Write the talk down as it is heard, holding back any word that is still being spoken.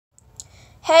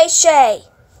Hey Shay.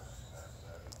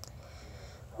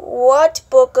 What,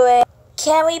 Brooklyn?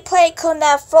 Can we play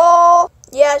Connect 4?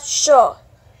 Yeah, sure.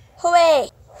 Hooray!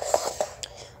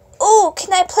 Ooh,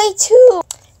 can I play too?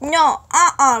 No,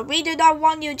 we do not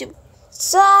want you to.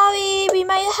 Sorry, we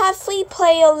might have 3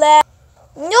 player left.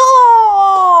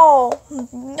 No!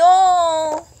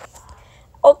 No!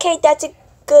 Okay, that's a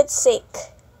good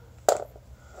sake.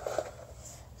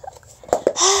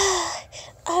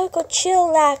 I'll go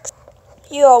chillax.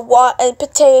 You're what and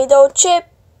potato chip.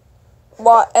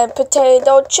 What and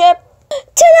potato chip.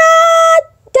 Ta-da!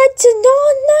 That's a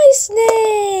nice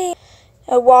name.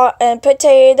 What and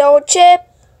potato chip.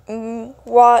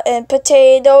 What and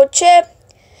potato chip.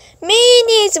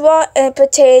 Minnie's what and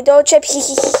potato chip. I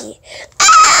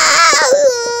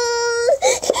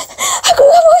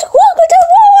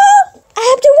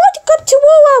have to walk up to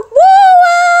Wawa.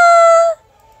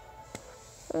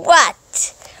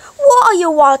 What? What are you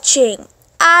watching?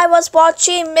 I was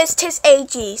watching Mr.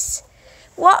 Ages.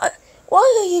 What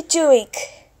are you doing?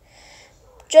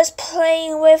 Just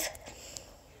playing with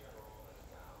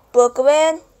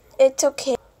Brooklyn. It's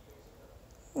okay.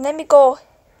 Let me go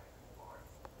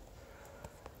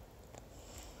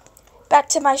back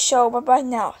to my show right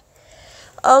now.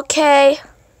 Okay.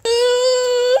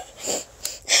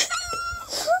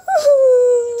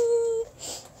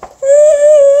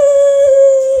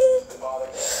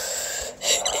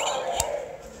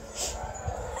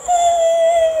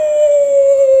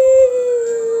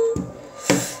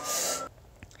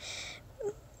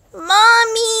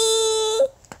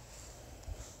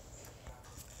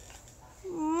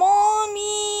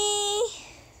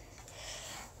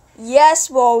 Yes,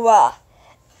 Laura.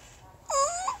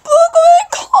 Brooklyn,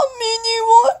 come Minnie,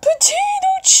 want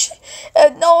potato chip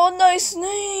and no nice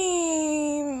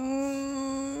name.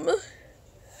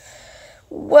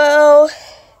 Well,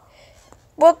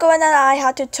 Brooklyn and I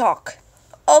had to talk.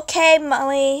 Okay,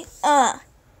 Molly. And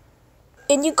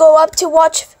you go up to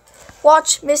watch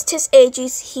Mr.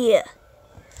 Ages here.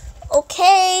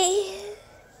 Okay.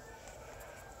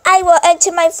 I will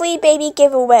enter my free baby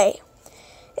giveaway.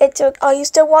 Are you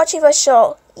still watching the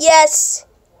show? Yes.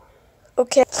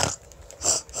 Okay.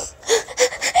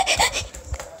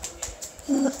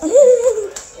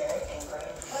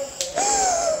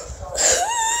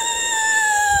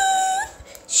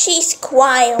 She's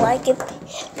crying like a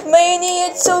Minnie,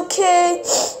 it's okay.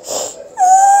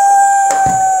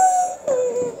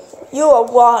 You are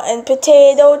rotten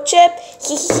potato chip.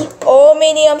 Oh,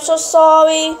 Minnie, I'm so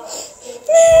sorry.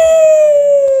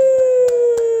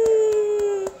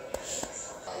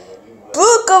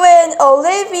 Brooklyn,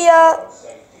 Olivia,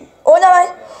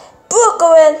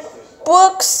 Brooklyn,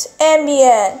 Brooks, and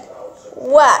Bien.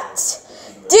 What?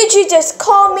 Did you just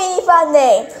call me by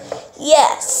name?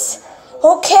 Yes.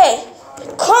 Okay.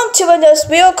 Come to the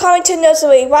nursery. We are coming to the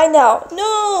nursery right now.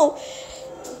 No.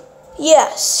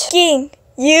 Yes. King,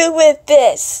 you with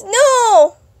this.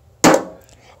 No.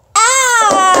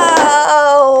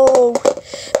 Ow.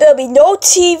 There'll be no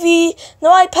TV, no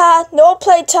iPad, no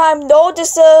playtime, no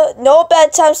dessert, no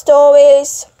bedtime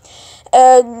stories.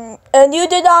 And you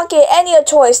did not get any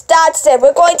toys. That's it.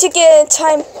 We're going to get in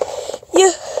time.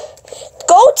 You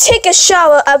go take a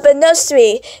shower at the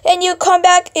nursery. And you come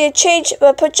back and change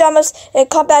the pajamas and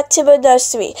come back to the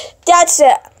nursery. That's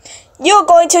it. You're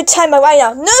going to time it right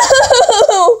now. No!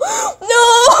 No!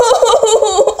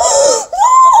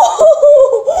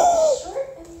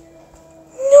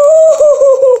 No!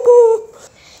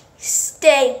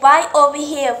 Stay right over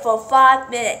here for 5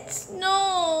 minutes. No!